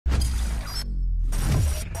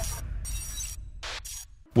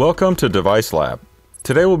Welcome to Device Lab.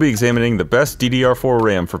 Today we'll be examining the best DDR4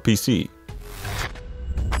 RAM for PC.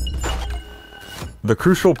 The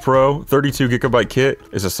Crucial Pro 32GB kit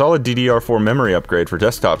is a solid DDR4 memory upgrade for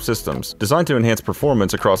desktop systems, designed to enhance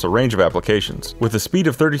performance across a range of applications. With a speed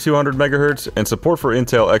of 3200 MHz and support for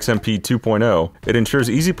Intel XMP 2.0, it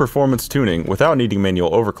ensures easy performance tuning without needing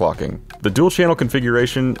manual overclocking. The dual-channel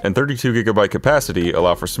configuration and 32GB capacity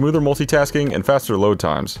allow for smoother multitasking and faster load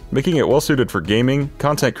times, making it well-suited for gaming,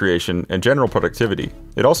 content creation, and general productivity.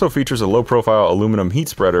 It also features a low-profile aluminum heat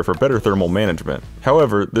spreader for better thermal management.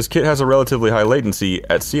 However, this kit has a relatively high latency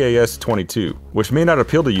at CAS22, which may not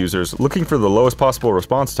appeal to users looking for the lowest possible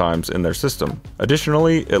response times in their system.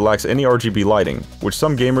 Additionally, it lacks any RGB lighting, which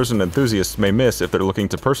some gamers and enthusiasts may miss if they're looking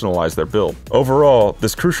to personalize their build. Overall,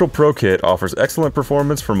 this Crucial Pro kit offers excellent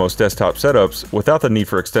performance for most desktop setups without the need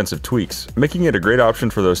for extensive tweaks, making it a great option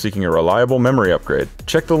for those seeking a reliable memory upgrade.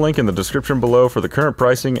 Check the link in the description below for the current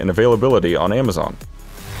pricing and availability on Amazon.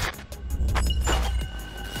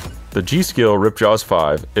 The G.Skill Ripjaws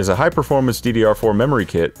 5 is a high-performance DDR4 memory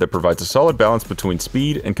kit that provides a solid balance between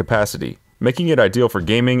speed and capacity, making it ideal for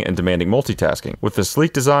gaming and demanding multitasking. With the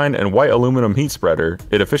sleek design and white aluminum heat spreader,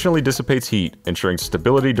 it efficiently dissipates heat, ensuring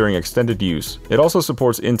stability during extended use. It also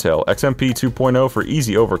supports Intel XMP 2.0 for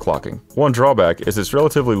easy overclocking. One drawback is its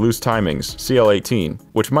relatively loose timings, CL18,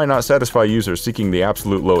 which might not satisfy users seeking the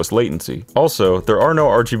absolute lowest latency. Also, there are no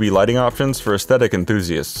RGB lighting options for aesthetic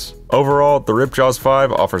enthusiasts. Overall, the Ripjaws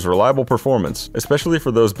 5 offers reliable performance, especially for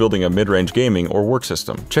those building a mid-range gaming or work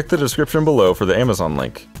system. Check the description below for the Amazon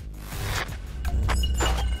link.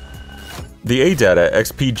 The ADATA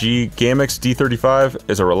XPG Gammix D50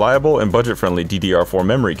 is a reliable and budget-friendly DDR4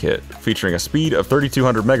 memory kit, featuring a speed of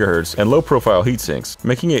 3200 MHz and low-profile heatsinks,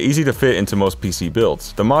 making it easy to fit into most PC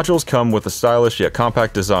builds. The modules come with a stylish yet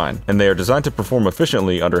compact design, and they are designed to perform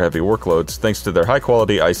efficiently under heavy workloads thanks to their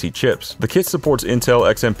high-quality IC chips. The kit supports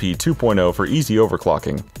Intel XMP 2.0 for easy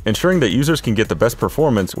overclocking, ensuring that users can get the best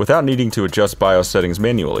performance without needing to adjust BIOS settings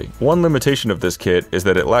manually. One limitation of this kit is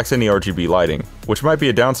that it lacks any RGB lighting, which might be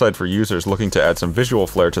a downside for users looking to add some visual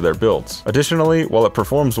flair to their builds. Additionally, while it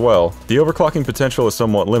performs well, the overclocking potential is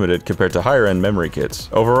somewhat limited compared to higher-end memory kits.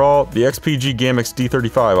 Overall, the XPG Gammix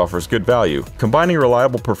D35 offers good value, combining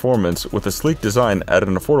reliable performance with a sleek design at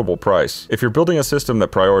an affordable price. If you're building a system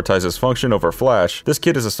that prioritizes function over flash, this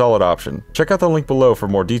kit is a solid option. Check out the link below for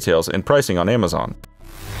more details and pricing on Amazon.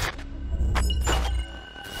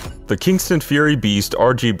 The Kingston Fury Beast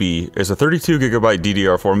RGB is a 32GB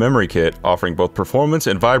DDR4 memory kit offering both performance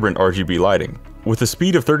and vibrant RGB lighting. With a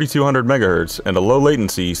speed of 3200 MHz and a low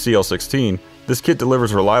latency CL16, this kit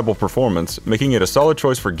delivers reliable performance, making it a solid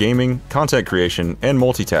choice for gaming, content creation, and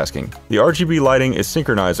multitasking. The RGB lighting is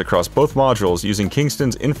synchronized across both modules using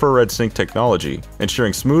Kingston's infrared sync technology,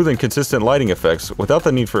 ensuring smooth and consistent lighting effects without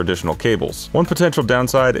the need for additional cables. One potential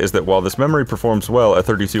downside is that while this memory performs well at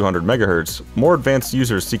 3200 MHz, more advanced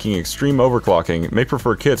users seeking extreme overclocking may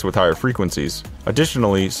prefer kits with higher frequencies.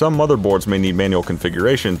 Additionally, some motherboards may need manual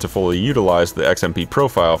configuration to fully utilize the XMP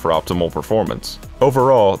profile for optimal performance.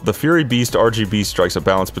 Overall, the Fury Beast RGB strikes a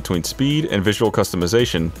balance between speed and visual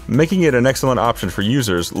customization, making it an excellent option for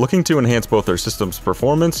users looking to enhance both their system's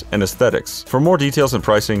performance and aesthetics. For more details and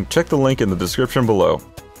pricing, check the link in the description below.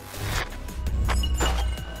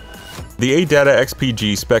 The ADATA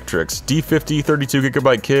XPG Spectrix D50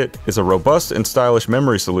 32GB kit is a robust and stylish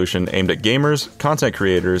memory solution aimed at gamers, content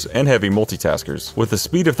creators, and heavy multitaskers. With a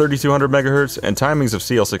speed of 3200 MHz and timings of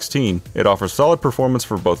CL16, it offers solid performance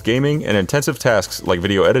for both gaming and intensive tasks like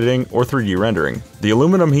video editing or 3D rendering. The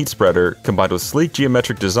aluminum heat spreader, combined with sleek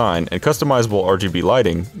geometric design and customizable RGB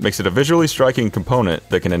lighting, makes it a visually striking component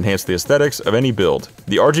that can enhance the aesthetics of any build.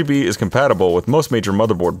 The RGB is compatible with most major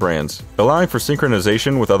motherboard brands, allowing for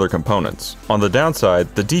synchronization with other components. On the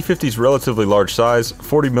downside, the D50's relatively large size,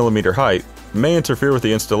 40mm height, may interfere with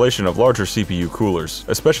the installation of larger CPU coolers,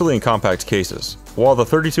 especially in compact cases. While the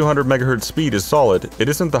 3200 MHz speed is solid, it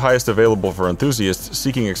isn't the highest available for enthusiasts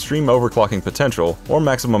seeking extreme overclocking potential or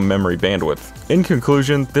maximum memory bandwidth. In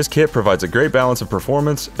conclusion, this kit provides a great balance of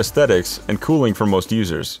performance, aesthetics, and cooling for most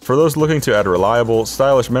users. For those looking to add reliable,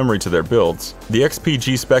 stylish memory to their builds, the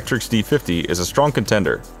XPG Spectrix D50 is a strong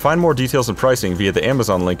contender. Find more details and pricing via the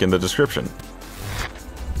Amazon link in the description.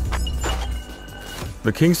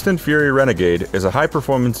 The Kingston Fury Renegade is a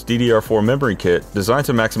high-performance DDR4 memory kit designed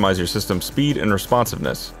to maximize your system's speed and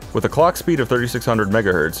responsiveness. With a clock speed of 3600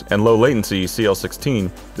 MHz and low latency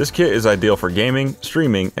CL16, this kit is ideal for gaming,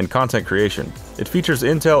 streaming, and content creation. It features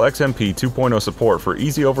Intel XMP 2.0 support for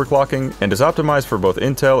easy overclocking and is optimized for both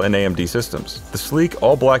Intel and AMD systems. The sleek,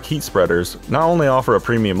 all-black heat spreaders not only offer a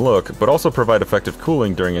premium look, but also provide effective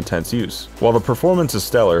cooling during intense use. While the performance is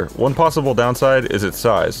stellar, one possible downside is its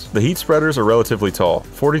size. The heat spreaders are relatively tall,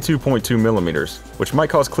 42.2mm, which might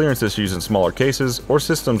cause clearance issues in smaller cases or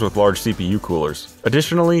systems with large CPU coolers.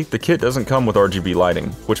 Additionally, the kit doesn't come with RGB lighting,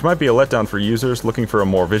 which might be a letdown for users looking for a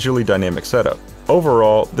more visually dynamic setup.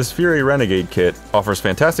 Overall, this Fury Renegade kit offers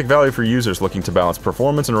fantastic value for users looking to balance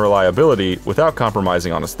performance and reliability without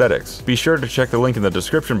compromising on aesthetics. Be sure to check the link in the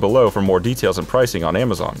description below for more details and pricing on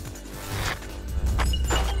Amazon.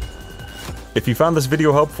 If you found this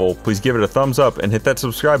video helpful, please give it a thumbs up and hit that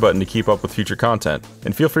subscribe button to keep up with future content,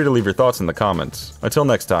 and feel free to leave your thoughts in the comments. Until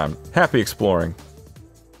next time, happy exploring!